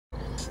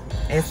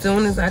As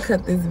soon as I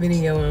cut this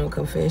video on,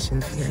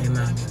 confessions came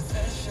out.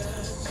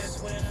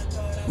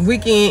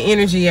 Weekend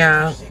energy,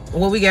 y'all.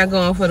 What we got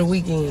going for the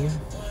weekend?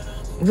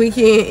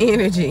 Weekend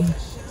energy.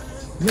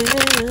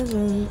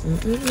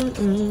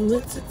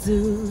 What to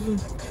do?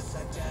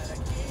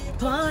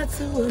 Part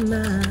 2 of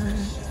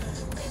mine.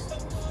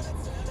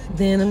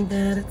 Then I'm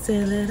gotta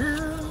tell it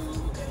all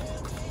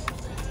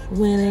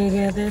when they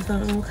get that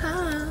phone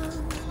call.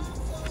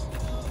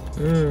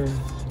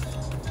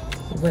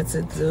 What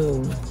to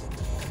do?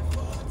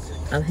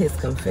 Of his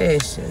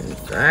confessions.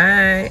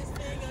 Alright.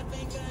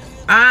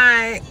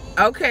 Alright.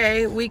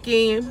 Okay,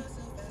 weekend.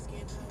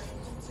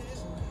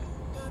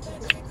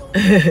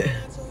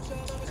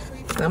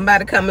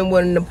 Somebody coming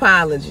with an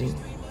apology.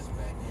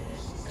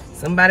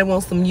 Somebody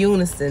wants some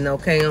unison,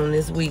 okay, on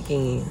this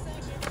weekend.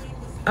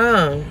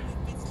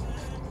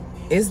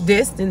 It's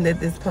destined that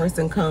this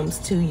person comes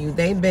to you.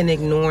 They've been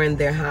ignoring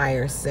their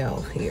higher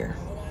self here.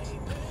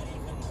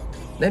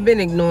 They've been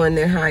ignoring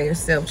their higher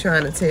self,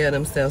 trying to tell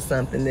themselves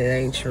something that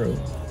ain't true.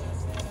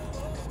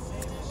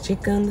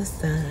 Chick on the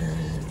side.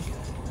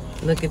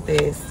 Look at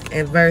this.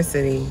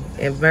 Adversity.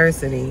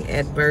 Adversity.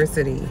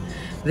 Adversity.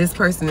 This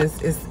person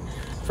is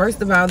first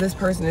of all, this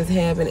person is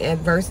having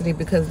adversity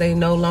because they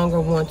no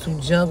longer want to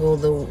juggle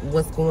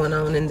what's going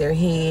on in their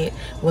head,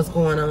 what's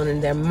going on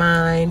in their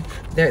mind.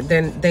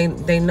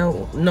 They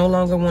no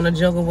longer want to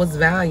juggle what's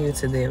value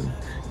to them.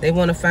 They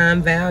want to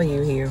find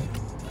value here.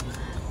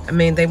 I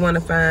mean, they want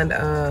to find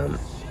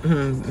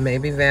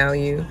maybe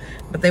value,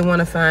 but they want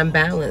to find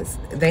balance.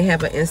 They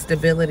have an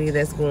instability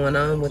that's going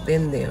on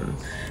within them.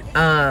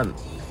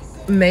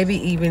 Maybe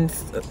even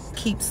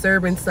keep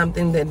serving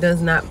something that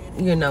does not,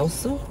 you know,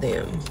 suit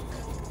them.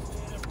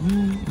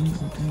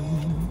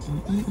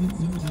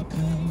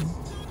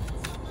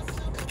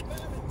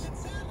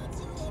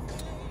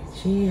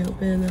 She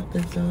opened up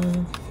the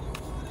door.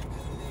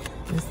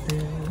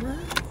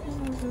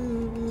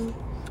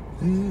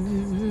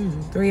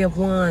 Three of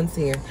Wands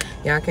here.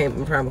 Y'all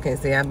probably can't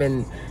see. I've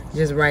been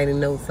just writing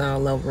notes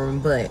all over them,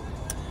 but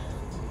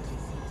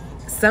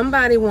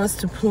somebody wants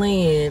to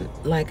plan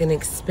like an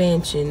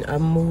expansion, a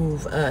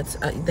move.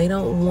 They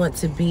don't want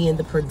to be in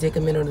the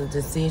predicament or the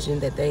decision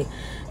that they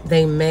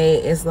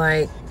made. It's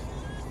like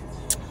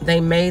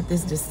they made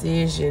this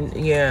decision.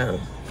 Yeah.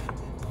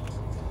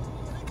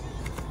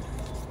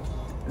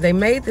 They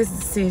made this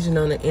decision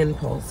on an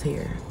impulse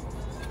here.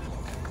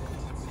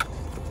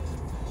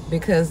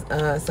 Because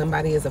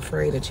somebody is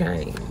afraid of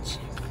change.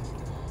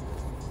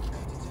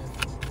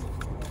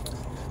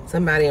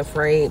 Somebody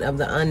afraid of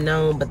the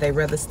unknown, but they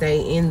rather stay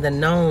in the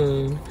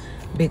known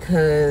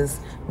because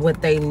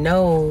what they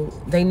know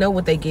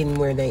what they getting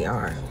where they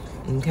are.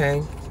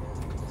 Okay?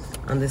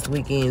 On this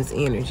weekend's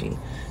energy.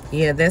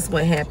 Yeah, that's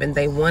what happened.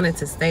 They wanted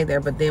to stay there,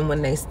 but then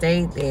when they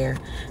stayed there,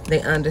 they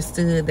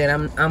understood that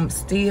I'm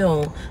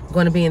still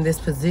going to be in this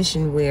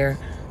position where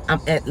I'm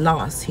at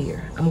loss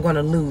here. I'm going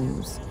to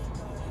lose.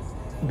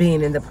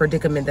 Being in the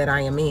predicament that I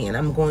am in,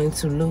 I'm going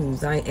to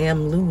lose. I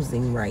am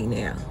losing right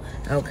now.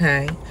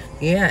 Okay,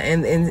 yeah,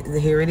 and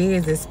here it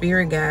is, the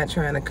spirit guide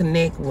trying to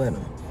connect with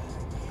them,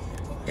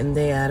 and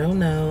I don't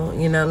know,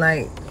 you know,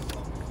 like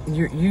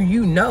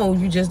you know,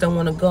 you just don't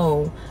want to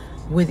go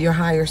with your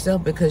higher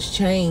self because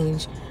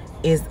change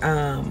is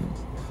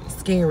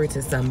scary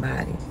to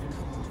somebody.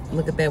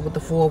 Look at that with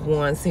the Four of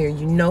Wands here.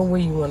 You know where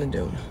you want to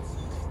do.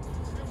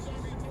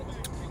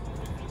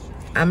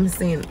 I'm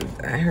seeing,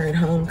 I heard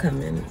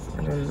homecoming.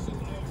 I don't know.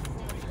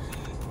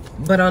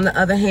 But on the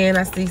other hand,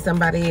 I see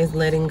somebody is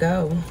letting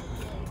go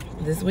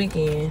this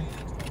weekend.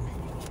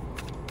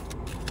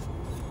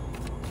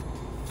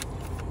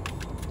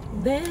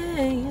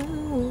 There you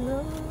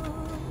go.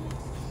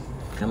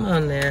 Come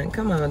on now.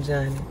 Come on,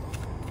 Johnny.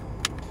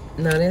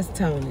 No, that's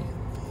Tony.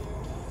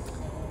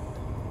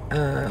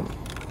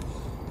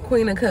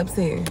 Queen of Cups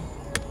here.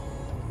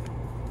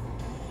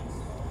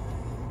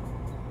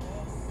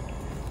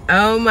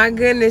 Oh my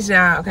goodness,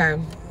 y'all. Okay.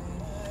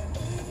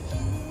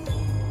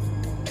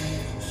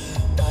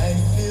 I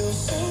feel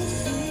so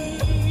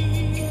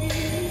free.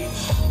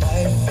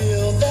 I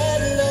feel that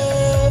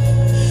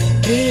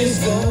love is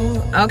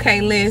gone.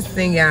 Okay,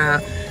 listen, y'all.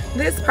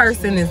 This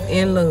person is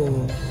in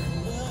love.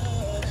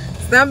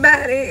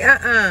 Somebody,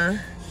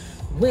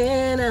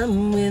 when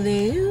I'm with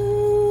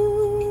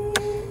you,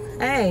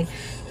 hey,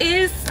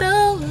 it's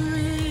so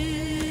real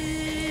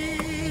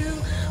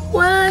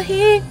what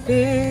he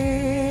feels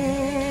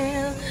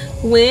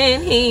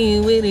when he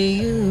with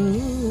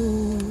you.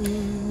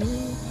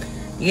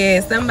 Yeah,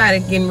 somebody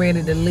getting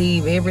ready to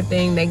leave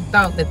everything they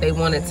thought that they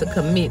wanted to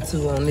commit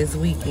to on this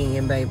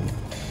weekend, baby.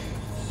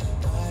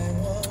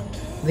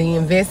 The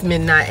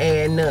investment not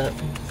adding up.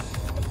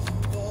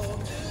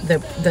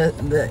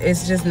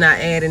 It's just not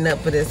adding up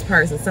for this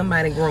person.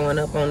 Somebody growing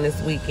up on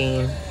this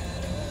weekend.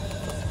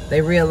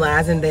 They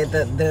realizing that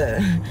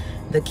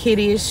the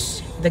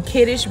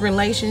kiddish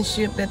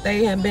relationship that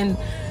they have been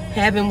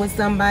having with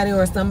somebody,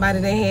 or somebody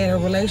they had a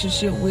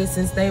relationship with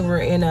since they were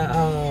in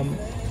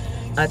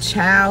a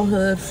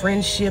childhood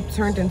friendship,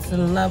 turned into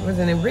lovers,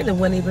 and it really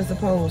wasn't even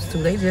supposed to.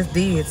 They just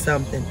did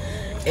something,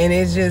 And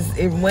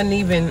it wasn't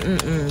even,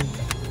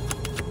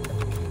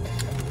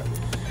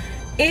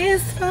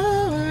 It's for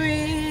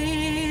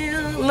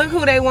real. Look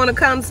who they want to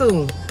come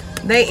to.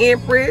 They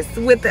Empress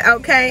with the,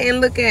 okay,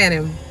 and look at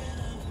him.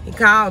 He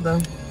called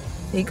her.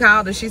 He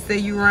called her. She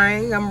said, you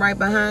rang. I'm right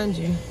behind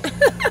you.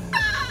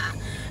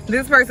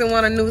 This person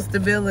want a new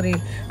stability,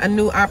 a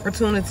new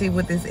opportunity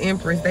with this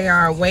Empress. They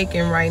are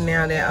awakened right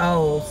now that,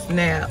 oh,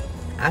 snap,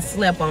 I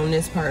slept on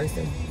this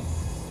person.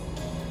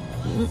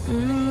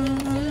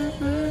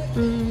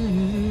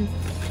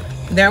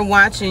 They're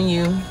watching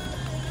you.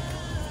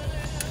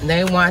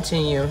 They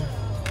watching you.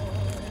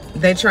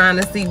 They're trying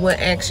to see what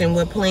action,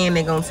 what plan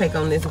they're going to take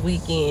on this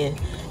weekend.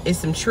 It's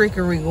some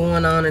trickery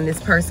going on in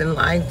this person's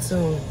life,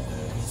 too.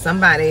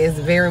 Somebody is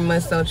very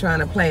much so trying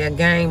to play a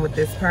game with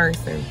this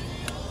person.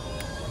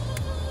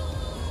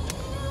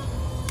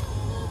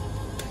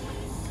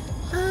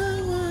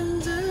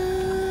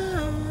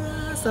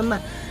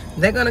 Somebody,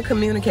 they're going to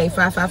communicate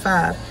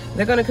 555.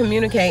 They're going to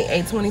communicate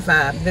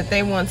 825 that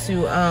they want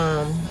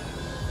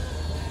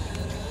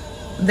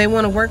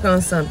to work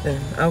on something,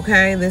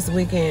 okay, this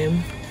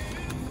weekend.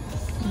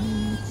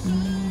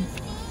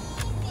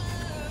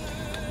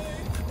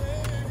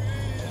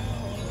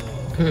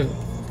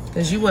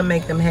 Because you would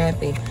make them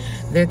happy.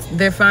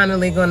 They're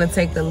finally going to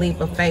take the leap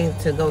of faith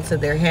to go to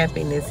their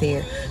happiness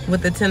here.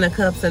 With the 10 of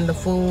Cups and the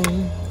Fool.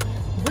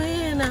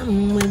 When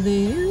I'm with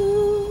you.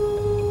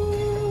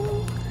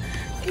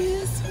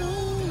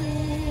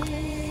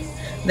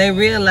 They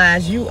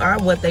realize you are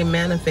what they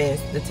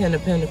manifest. The 10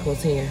 of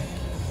Pentacles here.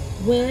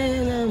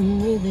 When I'm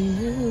with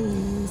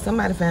you.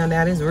 Somebody found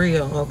out it's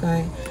real,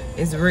 okay?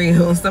 It's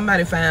real.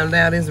 Somebody found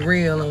out it's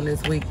real on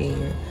this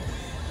weekend.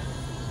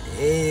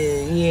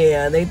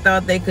 Yeah, they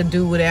thought they could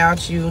do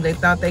without you. They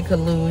thought they could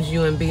lose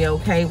you and be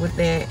okay with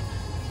that.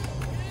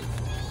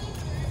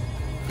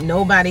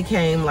 Nobody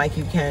came like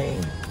you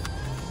came.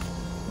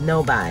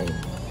 Nobody.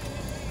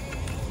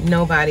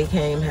 Nobody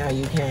came how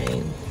you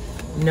came.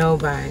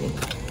 Nobody.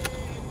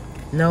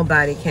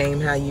 Nobody came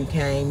how you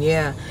came.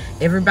 Yeah,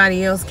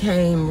 everybody else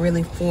came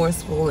really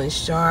forceful and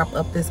sharp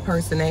up this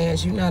person's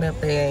ass. You not up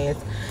their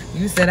ass.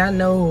 You said, I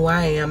know who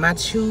I am. I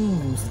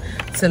choose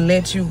to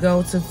let you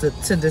go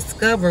to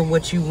discover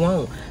what you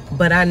want.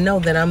 But I know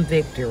that I'm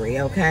victory,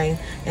 okay?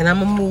 And I'm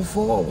going to move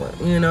forward.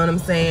 You know what I'm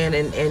saying?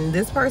 And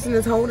this person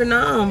is holding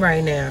on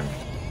right now.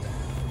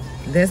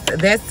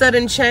 That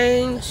sudden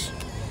change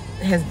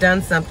has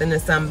done something to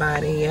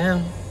somebody,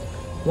 yeah.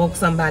 Woke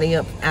somebody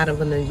up out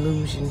of an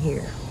illusion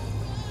here.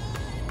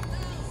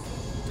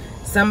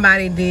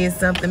 Somebody did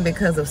something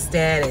because of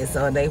status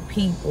or they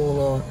people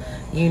or,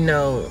 you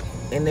know,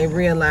 and they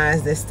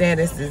realize that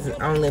status is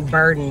only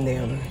burdening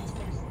them.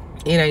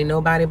 It ain't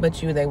nobody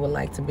but you they would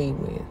like to be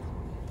with.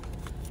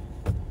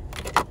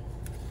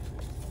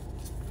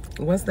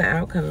 What's the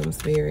outcome,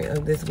 Spirit,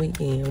 of this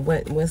weekend?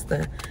 What's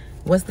the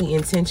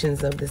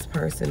intentions of this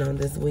person on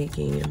this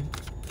weekend?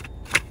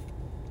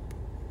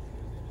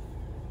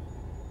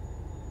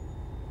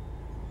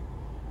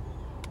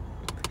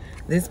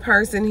 This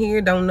person here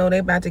don't know they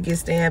about to get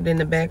stabbed in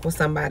the back with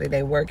somebody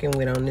they working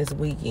with on this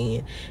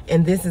weekend.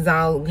 And this is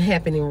all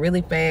happening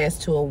really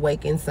fast to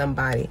awaken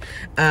somebody.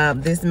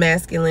 This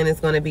masculine is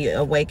going to be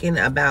awakened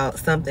about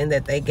something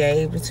that they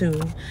gave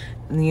to,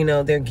 you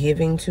know, they're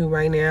giving to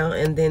right now.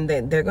 And then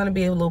they're going to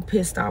be a little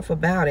pissed off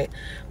about it.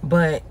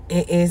 But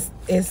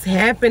it's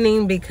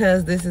happening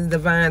because this is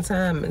divine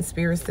time. And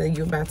Spirit said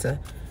you're about to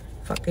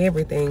fuck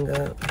everything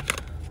up.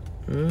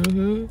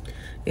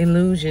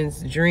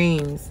 Illusions,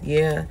 dreams,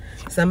 yeah.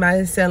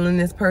 Somebody's selling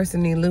this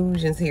person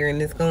illusions here,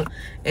 and it's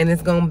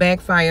gonna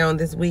backfire on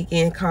this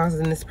weekend,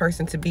 causing this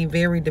person to be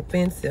very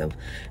defensive.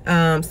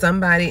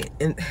 Somebody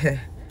and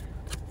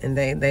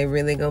they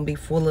really gonna be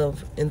full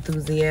of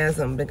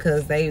enthusiasm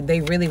because they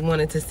really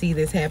wanted to see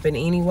this happen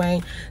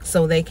anyway,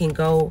 so they can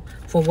go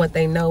for what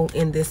they know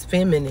in this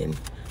feminine.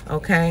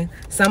 Okay,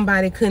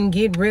 somebody couldn't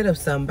get rid of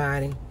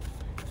somebody,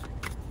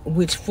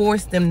 which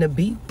forced them to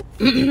be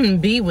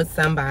with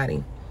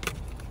somebody.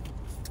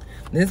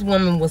 This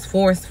woman was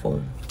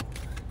forceful.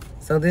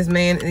 So this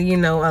man, you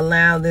know,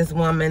 allowed this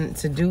woman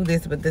to do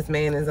this, but this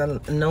man is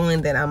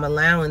knowing that I'm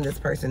allowing this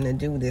person to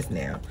do this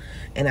now.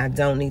 And I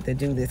don't need to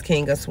do this.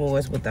 King of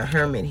Swords with the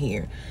Hermit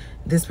here.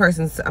 This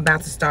person's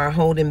about to start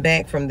holding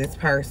back from this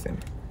person.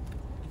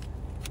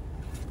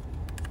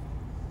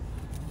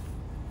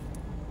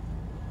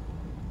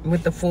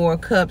 With the Four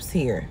of Cups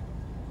here.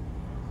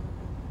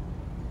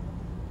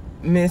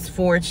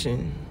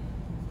 Misfortune.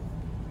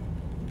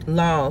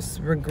 Loss,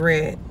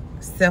 regret,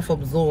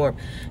 self-absorbed.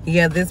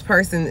 Yeah, this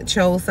person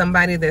chose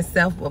somebody that's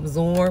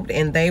self-absorbed,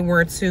 and they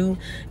were too,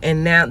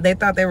 and now they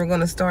thought they were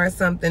going to start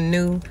something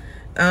new.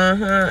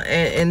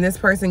 And this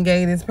person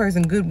gave this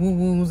person good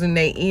woo-woos in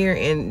their ear,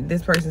 and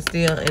this person's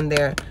still in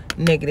their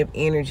negative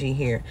energy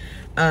here.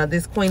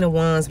 This Queen of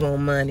Wands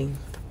want money.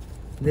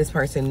 This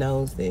person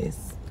knows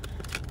this.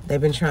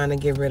 They've been trying to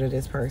get rid of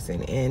this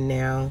person, and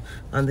now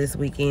on this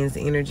weekend's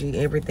energy,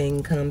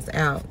 everything comes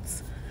out.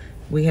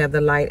 We have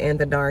the light and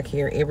the dark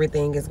here.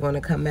 Everything is going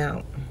to come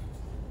out.